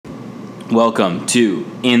Welcome to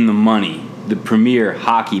In the Money, the premier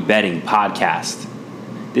hockey betting podcast.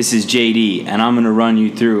 This is JD, and I'm going to run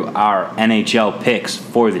you through our NHL picks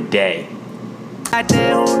for the day. Back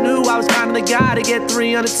then, who knew I was kind of the guy to get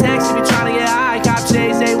 3 on the text if you're trying to get high. Cop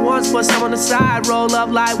chase A1s, put some on the side. Roll up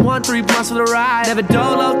like 1-3 blunts for the ride. Never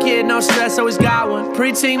dolo kid, no stress, always got one.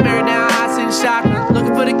 Preteen, married now, I seen shotgun.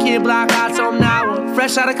 Looking for the kid, block out, so I'm not one.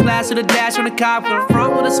 Fresh out of class with a dash on the cop gun.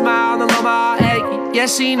 Front with a smile, the lumber all achy. Yeah,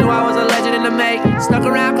 she knew I was a legend in the making. Stuck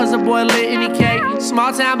around cause the boy lit and he cakey.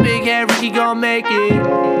 Small town, big head, Ricky gon' make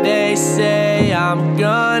it. They say I'm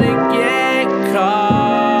gonna get caught.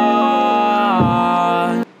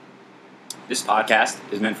 This podcast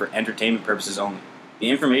is meant for entertainment purposes only. The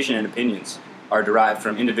information and opinions are derived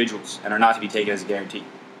from individuals and are not to be taken as a guarantee.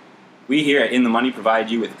 We here at In the Money provide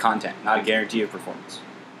you with content, not a guarantee of performance.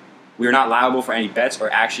 We are not liable for any bets or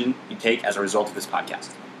action you take as a result of this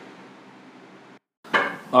podcast.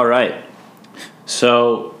 All right.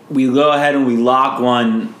 So we go ahead and we lock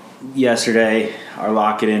one yesterday, our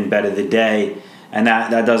lock it in bet of the day, and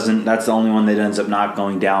that's the only one that ends up not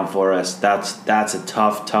going down for us. That's a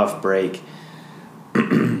tough break.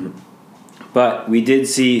 But we did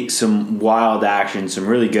see some wild action, some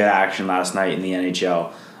really good action last night in the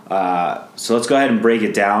NHL. So let's go ahead and break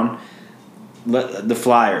it down. The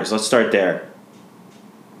Flyers, let's start there.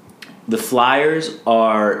 The Flyers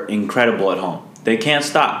are incredible at home. They can't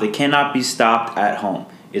stop. They cannot be stopped at home.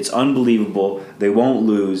 It's unbelievable. They won't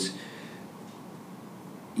lose.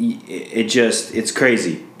 It's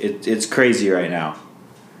crazy. It's crazy right now.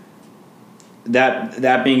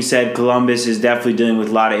 That being said, Columbus is definitely dealing with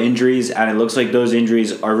a lot of injuries, and it looks like those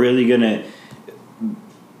injuries are really going to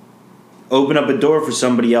open up a door for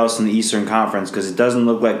somebody else in the Eastern Conference, because it doesn't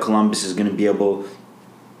look like Columbus is going to be able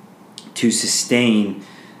to sustain,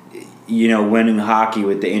 winning hockey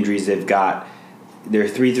with the injuries they've got. They're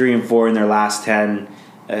 3-4 in their last 10.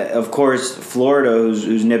 Of course, Florida,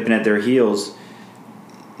 who's nipping at their heels,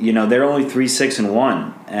 they're only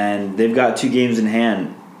 3-6-1, and they've got 2 games in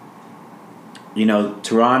hand.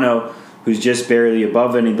 Toronto, who's just barely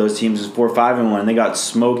above any of those teams, is 4-5-1, and they got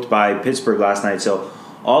smoked by Pittsburgh last night. So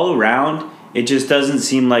all around, it just doesn't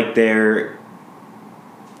seem like there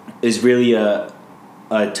is really a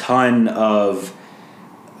ton of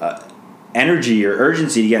energy or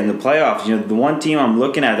urgency to get in the playoffs. The one team I'm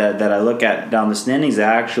looking at that I look at down the standings that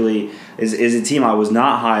actually is a team I was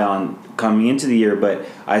not high on coming into the year, but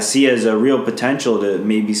I see as a real potential to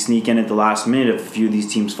maybe sneak in at the last minute if a few of these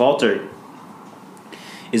teams falter,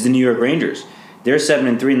 is the New York Rangers. They're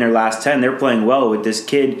 7-3 in their last 10. They're playing well with this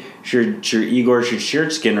kid, Igor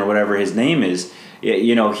Shesterkin or whatever his name is.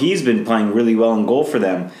 He's been playing really well in goal for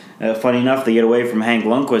them. Funny enough, they get away from Hank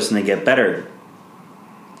Lundqvist and they get better.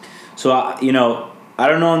 So, I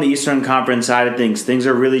don't know on the Eastern Conference side of things. Things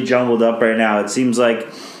are really jumbled up right now. It seems like,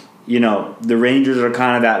 the Rangers are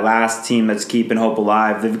kind of that last team that's keeping hope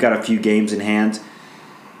alive. They've got a few games in hand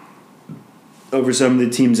over some of the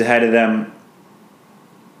teams ahead of them.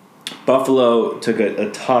 Buffalo took a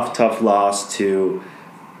tough loss to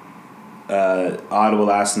Ottawa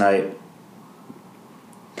last night.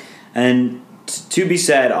 And to be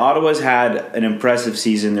said, Ottawa's had an impressive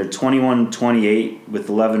season. They're 21-28 with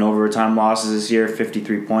 11 overtime losses this year,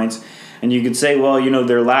 53 points. And you could say, well,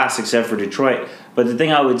 they're last except for Detroit. But the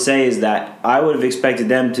thing I would say is that I would have expected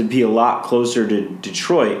them to be a lot closer to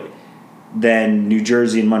Detroit than New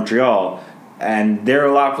Jersey and Montreal. And they're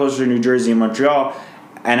a lot closer to New Jersey and Montreal.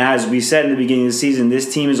 And as we said in the beginning of the season,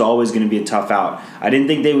 this team is always going to be a tough out. I didn't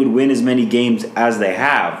think they would win as many games as they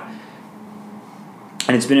have.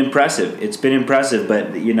 And it's been impressive.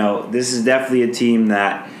 But, this is definitely a team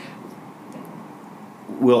that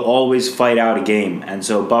will always fight out a game. And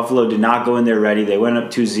so Buffalo did not go in there ready. They went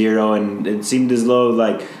up 2-0, and it seemed as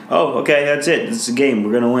though, oh, okay, that's it. This is a game.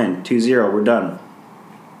 We're going to win. 2-0, we're done.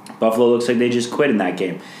 Buffalo looks like they just quit in that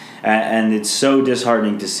game. And it's so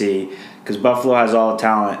disheartening to see, because Buffalo has all the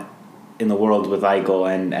talent in the world with Eichel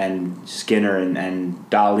and Skinner and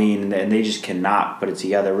Dahlin, and they just cannot put it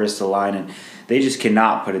together. Ristolainen, they just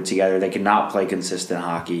cannot put it together. They cannot play consistent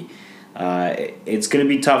hockey. It's going to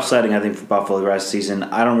be tough sledding, I think, for Buffalo the rest of the season.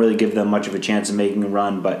 I don't really give them much of a chance of making a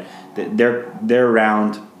run, but they're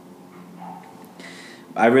around.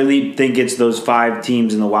 I really think it's those 5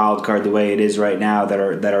 teams in the wild card the way it is right now that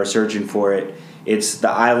are searching for it. It's the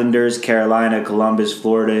Islanders, Carolina, Columbus,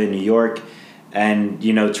 Florida, and New York. And,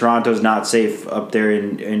 Toronto's not safe up there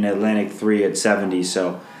in Atlantic 3 at 70.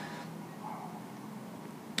 So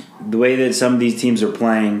the way that some of these teams are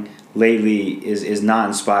playing lately is not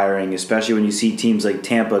inspiring, especially when you see teams like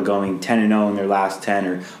Tampa going 10-0 in their last 10,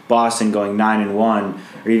 or Boston going 9-1,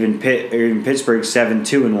 or even Pittsburgh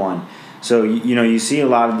 7-2-1. So, you see a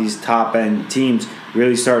lot of these top-end teams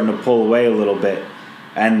really starting to pull away a little bit.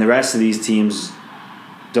 And the rest of these teams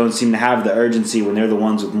don't seem to have the urgency when they're the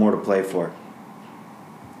ones with more to play for.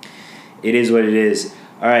 It is what it is.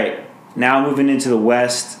 All right, now moving into the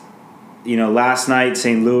West. Last night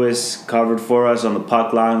St. Louis covered for us on the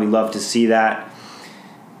puck line. We love to see that.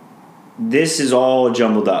 This is all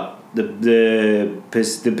jumbled up. The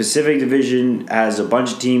Pacific Division has a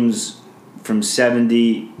bunch of teams from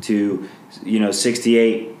 70 to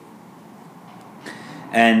 68,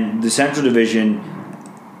 and the Central Division,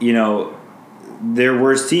 their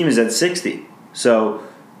worst team is at 60. So,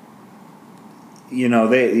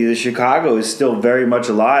 the Chicago is still very much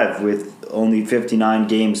alive with only 59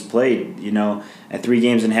 games played, and 3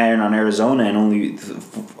 games in hand on Arizona and only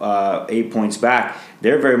 8 points back.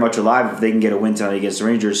 They're very much alive if they can get a win tonight against the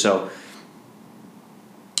Rangers. So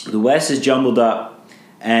the West is jumbled up,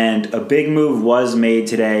 and a big move was made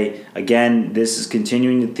today. Again, this is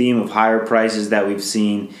continuing the theme of higher prices that we've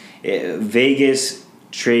seen. Vegas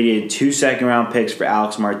traded 2 second-round picks for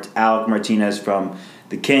Alec Martinez from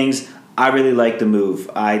the Kings. I really like the move.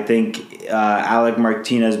 I think Alec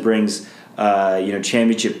Martinez brings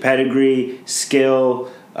championship pedigree,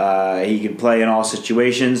 skill. He can play in all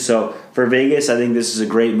situations. So for Vegas, I think this is a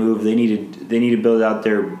great move. They need to build out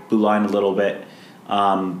their blue line a little bit,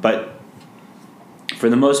 but for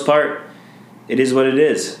the most part, it is what it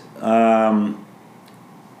is. We're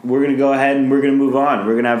going to go ahead and we're going to move on.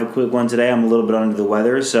 We're going to have a quick one today. I'm a little bit under the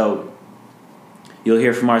weather, so you'll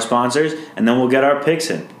hear from our sponsors, and then we'll get our picks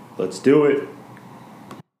in. Let's do it.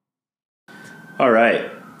 All right,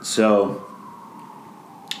 so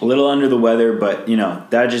a little under the weather, but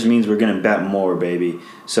that just means we're going to bet more, baby.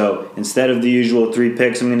 So instead of the usual 3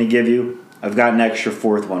 picks I'm going to give you, I've got an extra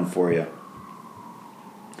 4th one for you.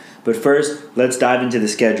 But first, let's dive into the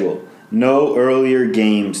schedule. No earlier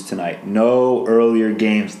games tonight. No earlier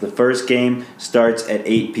games. The first game starts at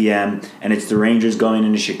 8 p.m., and it's the Rangers going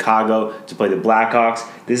into Chicago to play the Blackhawks.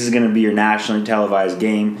 This is going to be your nationally televised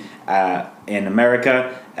game in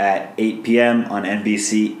America at 8 p.m. on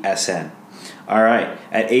NBC-SN. All right,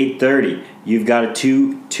 at 8:30, you've got a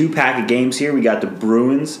two-pack of games here. We got the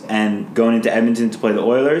Bruins and going into Edmonton to play the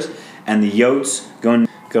Oilers, and the Yotes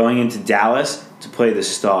going into Dallas to play the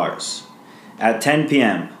Stars. At 10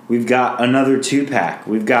 p.m., we've got another 2-pack.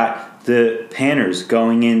 We've got the Panthers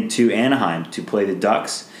going into Anaheim to play the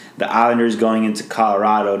Ducks. The Islanders going into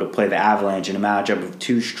Colorado to play the Avalanche in a matchup of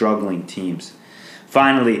 2 struggling teams.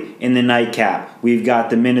 Finally, in the nightcap, we've got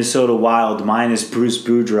the Minnesota Wild minus Bruce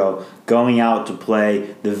Boudreau going out to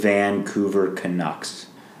play the Vancouver Canucks.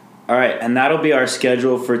 All right, and that'll be our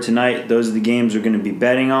schedule for tonight. Those are the games we're going to be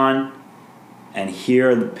betting on. And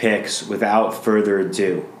here are the picks without further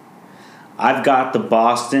ado. I've got the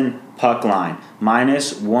Boston puck line,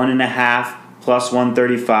 minus 1.5, plus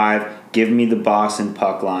 135. Give me the Boston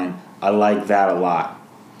puck line. I like that a lot.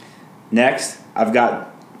 Next, I've got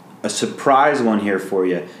a surprise one here for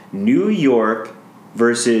you. New York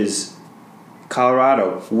versus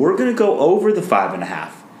Colorado. We're going to go over the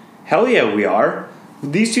 5.5. Hell yeah, we are.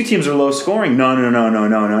 These 2 teams are low scoring. No.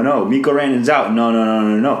 Mikko Rantanen's out.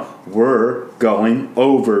 No. We're going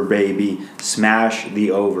over, baby. Smash the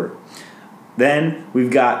over. Then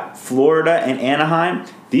we've got Florida and Anaheim.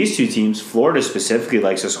 These 2 teams, Florida specifically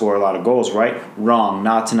likes to score a lot of goals, right? Wrong,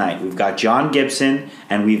 not tonight. We've got John Gibson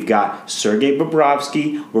and we've got Sergei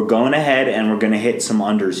Bobrovsky. We're going ahead and we're going to hit some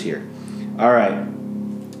unders here. All right.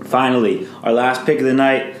 Finally, our last pick of the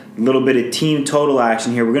night, a little bit of team total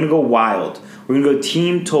action here. We're going to go wild. We're going to go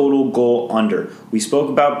team total goal under. We spoke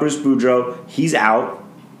about Bruce Boudreau. He's out.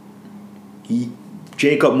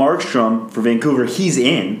 Jacob Markstrom for Vancouver, he's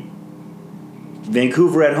in.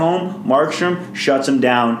 Vancouver at home, Markstrom shuts them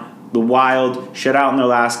down. The Wild shut out in their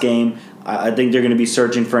last game. I think they're going to be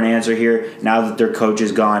searching for an answer here now that their coach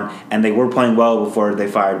is gone, and they were playing well before they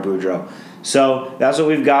fired Boudreau. So that's what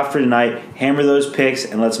we've got for tonight. Hammer those picks,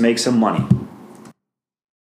 and let's make some money.